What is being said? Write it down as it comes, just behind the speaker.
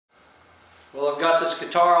Well, I've got this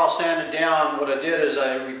guitar all sanded down. What I did is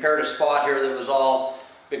I repaired a spot here that was all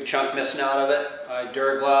big chunk missing out of it. I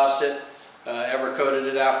Duraglassed it,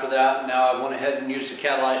 ever-coated it after that. Now I went ahead and used a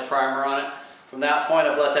catalyzed primer on it. From that point,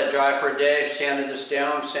 I've let that dry for a day, sanded this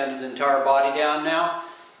down, sanded the entire body down now,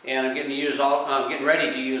 and I'm getting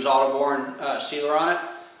ready to use Auto Borne Sealer on it.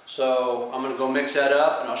 So I'm going to go mix that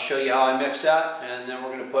up, and I'll show you how I mix that. And then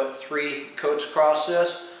we're going to put 3 coats across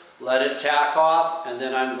this. Let it tack off, and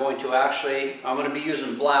then I'm going to be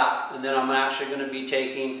using black, and then I'm actually going to be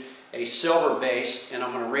taking a silver base, and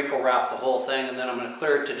I'm going to wrinkle wrap the whole thing, and then I'm going to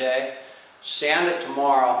clear it today, sand it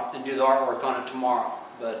tomorrow, and do the artwork on it tomorrow.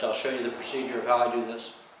 But I'll show you the procedure of how I do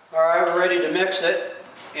this. Alright, we're ready to mix it,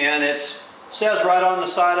 and it says right on the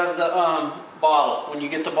side of the bottle. When you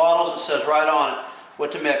get the bottles, it says right on it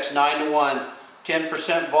what to mix: 9:1,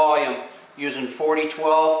 10% volume, using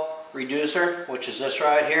 40-12 reducer, which is this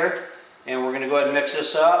right here, and we're going to go ahead and mix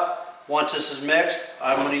this up. Once this is mixed,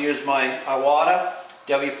 I'm going to use my Iwata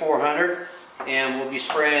W400, and we'll be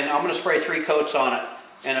spraying. I'm going to spray 3 coats on it,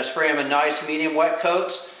 and I spray them in nice medium wet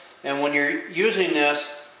coats. And when you're using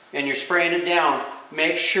this and you're spraying it down,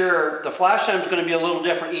 make sure the flash time is going to be a little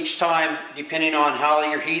different each time depending on how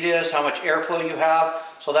your heat is, how much airflow you have,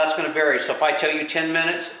 so that's going to vary. So if I tell you 10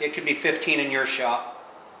 minutes, it could be 15 in your shop.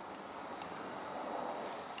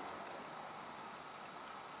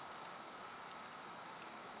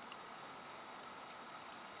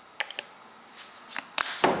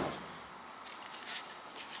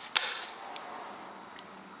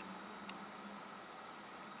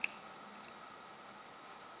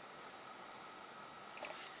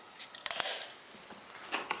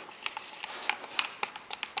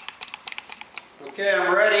 Okay,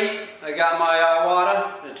 I'm ready. I got my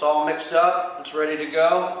Iwata. It's all mixed up. It's ready to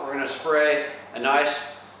go. We're going to spray a nice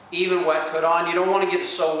even wet coat on. You don't want to get it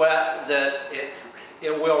so wet that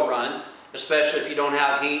it will run, especially if you don't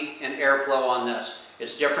have heat and airflow on this.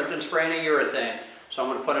 It's different than spraying a urethane. So I'm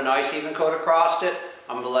going to put a nice even coat across it.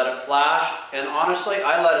 I'm going to let it flash, and honestly,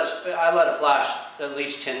 I let it flash at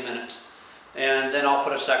least 10 minutes. And then I'll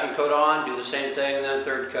put a second coat on, do the same thing, and then a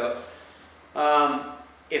third coat.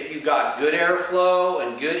 If you've got good airflow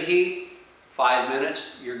and good heat, 5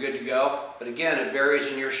 minutes, you're good to go. But again, it varies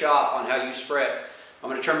in your shop on how you spray it. I'm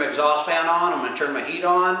going to turn my exhaust fan on, I'm going to turn my heat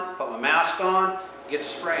on, put my mask on, get to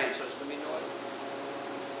spraying, so it's going to be noisy.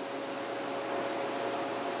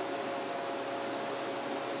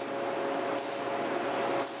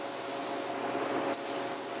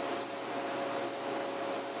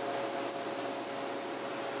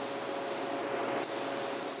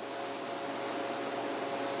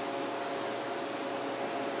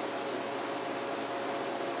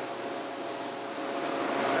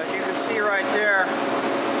 Right there,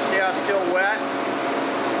 see how it's still wet?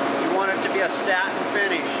 You want it to be a satin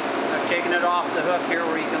finish. I've taken it off the hook here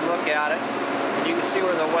where you can look at it, and you can see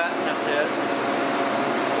where the wetness is.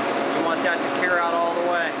 You want that to cure out all the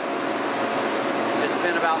way. It's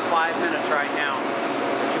been about 5 minutes right now,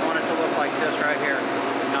 but you want it to look like this right here,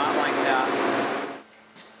 not like that.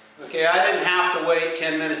 Okay, I didn't have to wait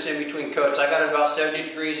 10 minutes in between coats. I got it about 70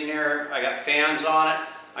 degrees in here. I got fans on it.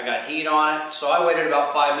 I got heat on it, so I waited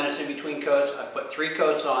about 5 minutes in between coats. I put 3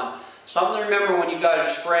 coats on. Something to remember when you guys are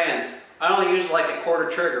spraying, I only use like a quarter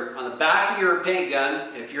trigger. On the back of your paint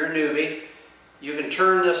gun, if you're a newbie, you can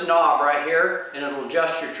turn this knob right here and it'll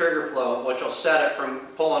adjust your trigger flow, which will set it from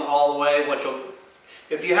pulling all the way,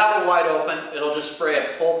 if you have it wide open, it'll just spray a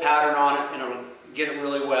full pattern on it and it'll get it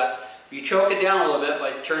really wet. If you choke it down a little bit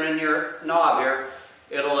by turning your knob here,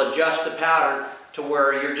 it'll adjust the pattern to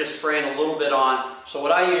where you're just spraying a little bit on. So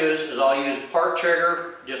what I use is I'll use part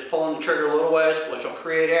trigger, just pulling the trigger a little ways, which will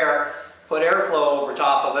create air, put airflow over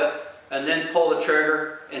top of it, and then pull the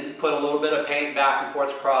trigger and put a little bit of paint back and forth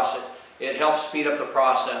across it. It helps speed up the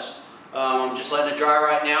process. I'm just letting it dry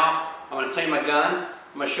right now. I'm going to clean my gun.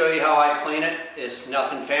 I'm going to show you how I clean it. It's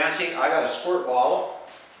nothing fancy. I got a squirt bottle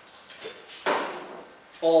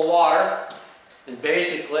full of water, and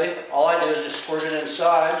basically all I do is just squirt it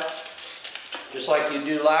inside. Just like you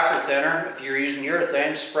do lacquer thinner. If you're using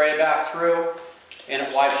urethane, spray it back through and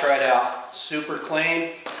it wipes right out. Super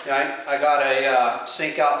clean. I got a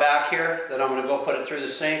sink out back here that I'm going to go put it through the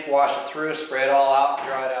sink, wash it through, spray it all out,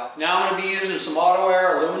 dry it out. Now I'm going to be using some Auto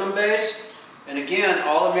Air aluminum base. And again,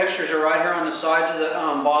 all the mixtures are right here on the sides of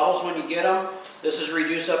the bottles when you get them. This is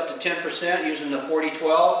reduced up to 10% using the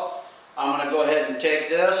 40-12. I'm going to go ahead and take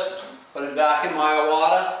this, put it back in my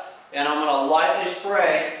Iwata, and I'm going to lightly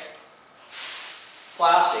spray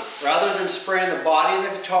plastic. Rather than spraying the body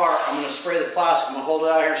of the guitar, I'm going to spray the plastic. I'm going to hold it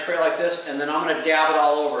out here and spray it like this, and then I'm going to dab it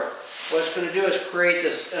all over it. What it's going to do is create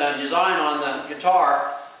this design on the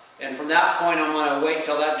guitar, And from that point, I'm going to wait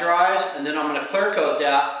until that dries, and then I'm going to clear coat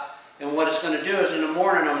that. And what it's going to do is in the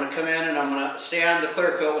morning, I'm going to come in and I'm going to sand the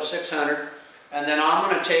clear coat with 600. And then I'm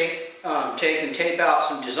going to take and tape out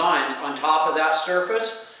some designs on top of that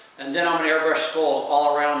surface. And then I'm going to airbrush skulls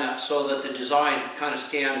all around that so that the design kind of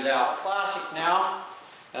stands out. Plastic now,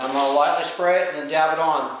 and I'm going to lightly spray it and then dab it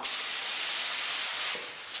on.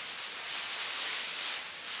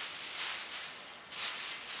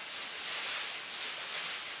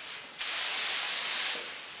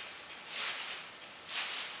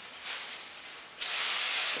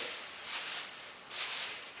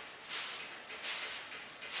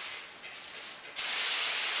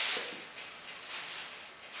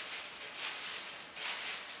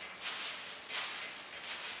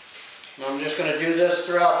 And I'm just going to do this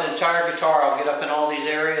throughout the entire guitar. I'll get up in all these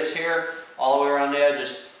areas here, all the way around the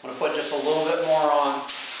edges. I'm going to put just a little bit more on.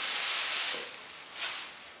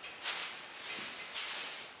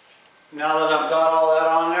 Now that I've got all that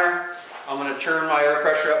on there, I'm going to turn my air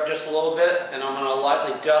pressure up just a little bit, and I'm going to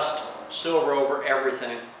lightly dust silver over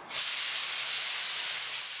everything.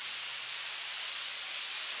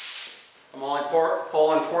 I'm only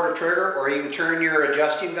pulling quarter trigger, or you can turn your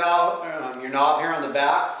adjusting valve, your knob here on the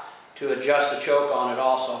back, to adjust the choke on it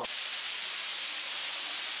also.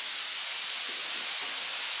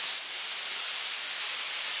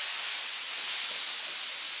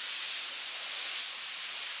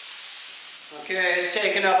 Okay, it's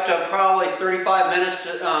taken up to probably 35 minutes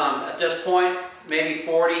to, at this point, maybe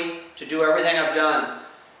 40, to do everything I've done.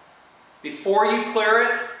 Before you clear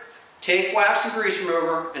it, take wax and grease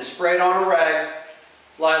remover and spray it on a rag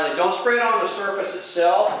lightly. Don't spray it on the surface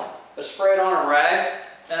itself, but spray it on a rag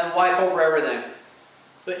and wipe over everything.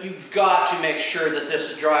 But you've got to make sure that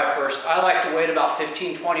this is dry first. I like to wait about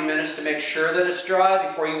 15-20 minutes to make sure that it's dry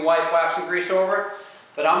before you wipe wax and grease over it.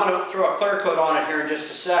 But I'm going to throw a clear coat on it here in just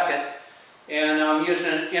a second. And I'm using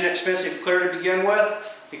an inexpensive clear to begin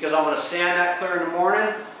with because I'm going to sand that clear in the morning,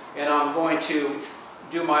 and I'm going to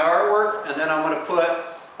do my artwork, and then I'm going to put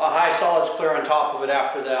a high solids clear on top of it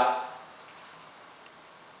after that.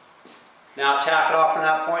 Now tap it off from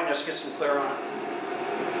that point and just get some clear on it.